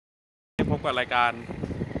กับรายการ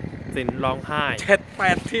ศิลป์ร้องไห้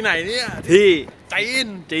7-8ที่ไหนเนี่ยที่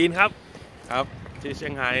จีนครับที่เซี่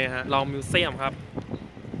ยงไฮ้ฮะลองมิวเซียมครับ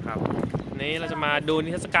นี้เราจะมาดูนิ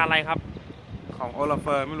ทรรศการอะไรครับของโอลาเฟ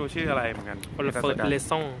อร์ไม่รู้ชื่ออะไรเหมือนกันโอลาเฟอร์เล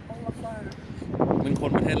ซ่งเป็นคน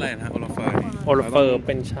ประเทศอะไรนะโอลาเฟอร์เ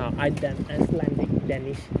ป็นชาวไอแลนดิกแด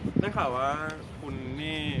นิชได้ข่าวว่าคุณ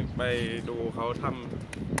นี่ไปดูเขาท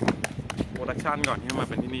ำโปรดักชันก่อนที่มา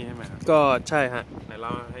เป็นที่นี่ใช่ไหมครับก็ใช่ฮะไหนเล่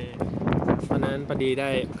าให้วันนั้นพอดีได้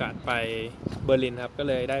โอกาสไปเบอร์ลินครับก็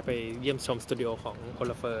เลยได้ไปเยี่ยมชมสตูดิโอของโอ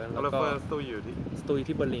ลาเฟอร์แล้วก็สตูดิโอ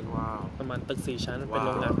ที่เบอร์ลินประมาณตึก4 ชั้นเป็นโ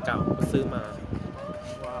รงงานเก่าซื้อมา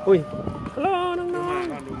อุ้ยฮัลโหลน้อง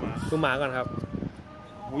ๆดูหมาก่อนครับ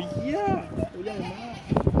อุ้ยเหี้ยตัวใหญ่มาก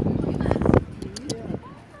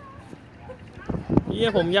เหี้ย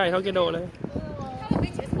ผมใหญ่เท่าเกโดเลย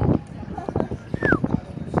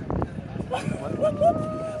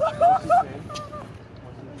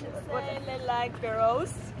They like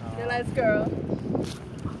girls. They like girls.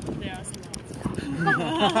 They are smart.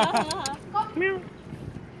 喵。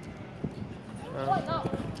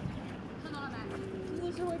故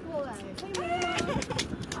事会过来，可以摸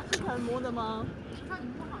吗？是可能摸的吗？看你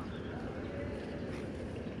摸好。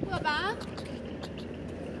过吧。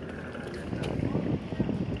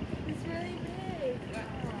It's really big.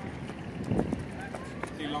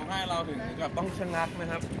 สิ่งร้องไห้เราถึงกับต้องชะงักนะ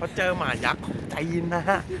ครับเพราะเจอหมายักษ์ใจยินนะ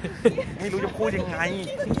ฮะไม่รู้จะพูดยังไง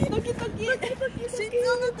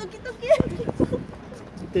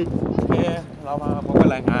เรามาพบกับ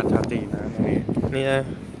แรงงานชาวจีนนะนี่นะ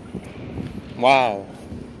ว้าว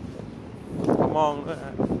มองด้วยฮ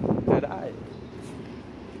ะเจอได้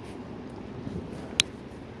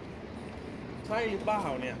ใช่หรือเปล่า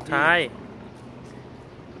เนี่ยใช่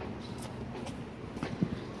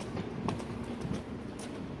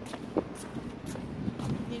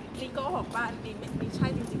นี่โกหกป่ะนี่ใช่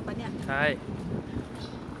จริงๆป่ะเนี่ยใช่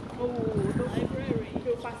โอ้ดูไลบรารี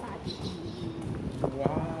ดูปราสาท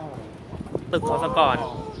ว้าว ตึกขอสก่อน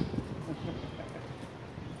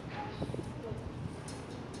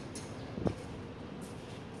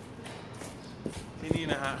ที่นี่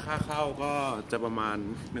นะฮะค่าเข้าก็จะประมาณ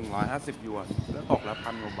150 หยวนแล้วตกละ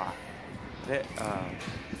1,000 กว่าบาท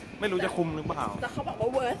ไม่รู้จะคุ้มหรือเปล่าแต่เขาบอกว่า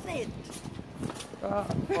worth it ก็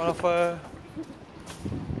โอลาเฟอร์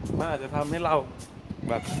มันอาจจะทำให้เรา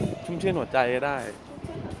แบบชุ่มชื่นหัวใจได้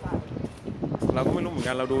เราก็ไม่รู้เหมือน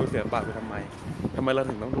กันเราดูศิลปะไปทำไมเรา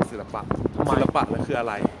ถึงต้องดูศิลปะแล้วคืออะ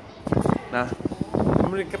ไรนะมั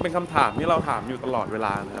นเป็นคำถามที่เราถามอยู่ตลอดเวล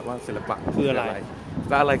านะว่าศิลปะคืออะไร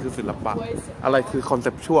และอะไรคือศิลปะอะไรคือคอนเซ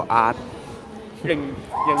ปชวลอาร์ตอ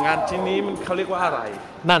ย่างงานชิ้นนี้มันเขาเรียกว่าอะไร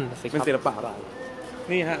นั่นสิเป็นศิลปะอะไร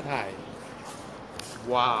นี่ฮะถ่าย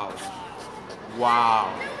ว้าว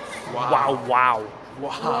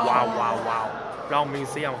ลองมิว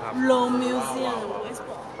เซียมครับลองมิวเซียม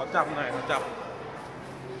เขาจับหน่อยเขาจับ150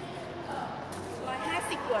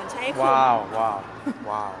 หยวนใช้คุ้ม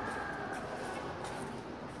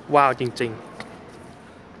ว้าวจริงๆ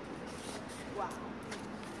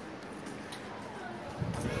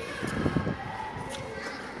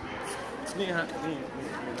นี่ฮะนี่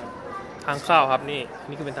ทางเข้าครับ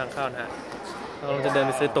นี่คือเป็นทางเข้านะฮะเราจะเดินไ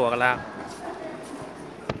ปซื้อตั๋วกันแล้ว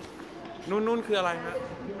นู่นคืออะไรฮะ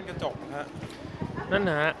ที่มันกระจกฮะนั่นน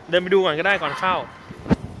ะฮะเดินไปดูก่อนก็ได้ก่อนเข้า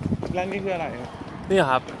แล้วนี่คืออะไรครับนี่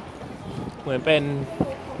ครับเหมือนเป็น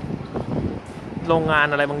โรงงาน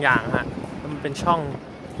อะไรบางอย่างฮะมันเป็นช่อง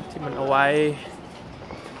ที่มันเอาไว้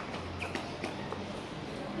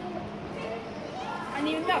อัน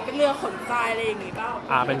นี้มันแบบเป็นเรือขนทรายอะไรอย่างงี้เปล่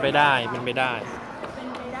าเป็นไปได้เ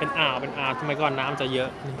ป็นอ่าวทำไมก่อนน้ำจะเยอะ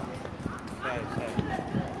ใช่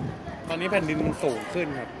ตอนนี้แผ่นดินมันสูงขึ้น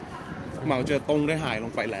ครับเหมาเจอตรงได้หายล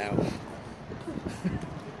งไปแล้ว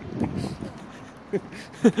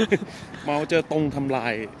เมาเจอตรงทำลา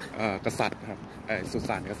ยกษัตริย์ครับสุ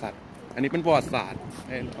สานกษัตริย์อันนี้เป็นประวัติศาสตร์ใ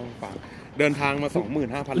ห้เราฟังเดินทางมา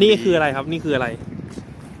 25,000 นี่คืออะไรครับนี่คืออะไร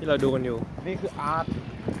ที่เราดูกันอยู่นี่คืออาร์ต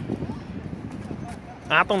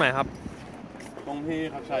ตรงไหนครับตรงที่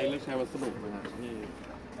เขาใช้วัสดุนะครับที่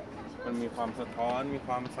มันมีความสะท้อนมีค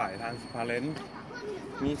วามใสทางtransparent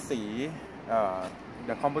มีสี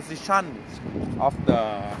the composition of the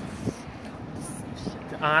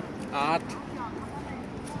art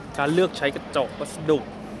การเลือกใช้กระจกวัสดุ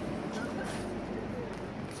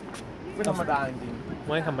ไม่ธรรมดาจริงๆไ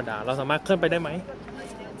ม่ธรรมดาเราสามารถขึ้นไปได้ไหม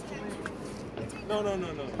no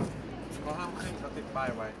เขาห้ามขึ้นเขาติดป้าย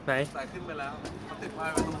ไว้ไหนแต่ขึ้นไปแล้วเขาติดป้าย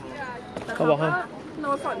ไว้ตรงนู้นเขาบอกว่า no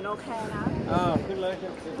ฝน no care นะขึ้นเลย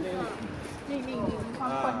จริงความ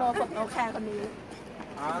คน no ฝน no care คนนี้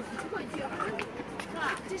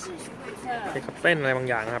เต้นอะไรบาง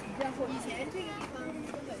อย่างครับ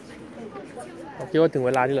ผมคิดว่าถึงเ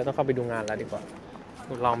วลาที่เราต้องเข้าไปดูงานแล้วดีกว่า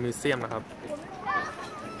ลองมิวเซียมนะครับ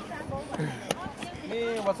นี่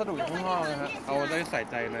วัสดุข้างนอกนะฮะเอาได้ใส่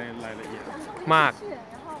ใจในรายละเอียด มาก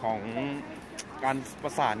ของการปร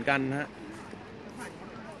ะสานกันฮะ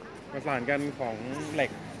ประสานกันของเหล็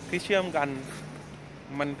กที่เชื่อมกัน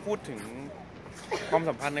มันพูดถึงความ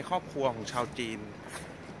สัมพันธ์ในครอบครัวของชาวจีน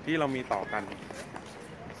ที่เรามีต่อกัน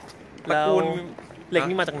ตระกูล เหล็ก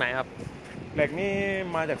นี่มาจากไหนครับ เหล็กนี่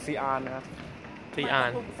มาจากซีอานนะครับ ซีอา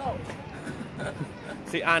น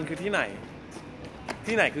ซีอานคือที่ไหน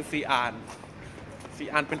คือซีอานซี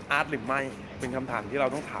อานเป็นอาร์ตหรือไม่เป็นคำถามที่เรา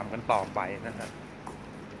ต้องถามกันต่อไปนะฮะ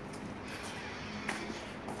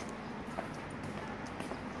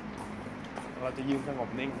เราจะยืนสงบ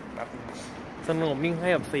นิ่งแป๊บนึง สงบนิ่งให้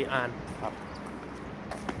กับซีอาน ครับ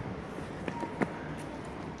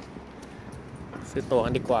ซื้อตั๋วกั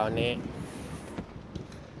นดีกว่าวันนี้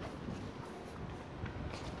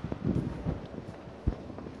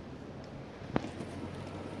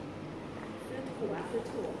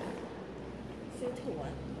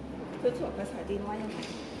ซื้อถั่วภาษาจีนว่ายังไง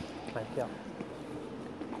ไปเที่ยว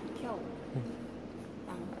เที่ยว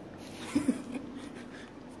ตัง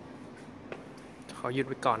ขอหยุด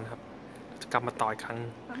ไว้ก่อนครับ จะกลับมาต่ออีกครั้ง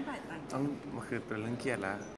ตั้งแต่ตัง ต้องมันคือเป็นเรื่องเครียดแล้ว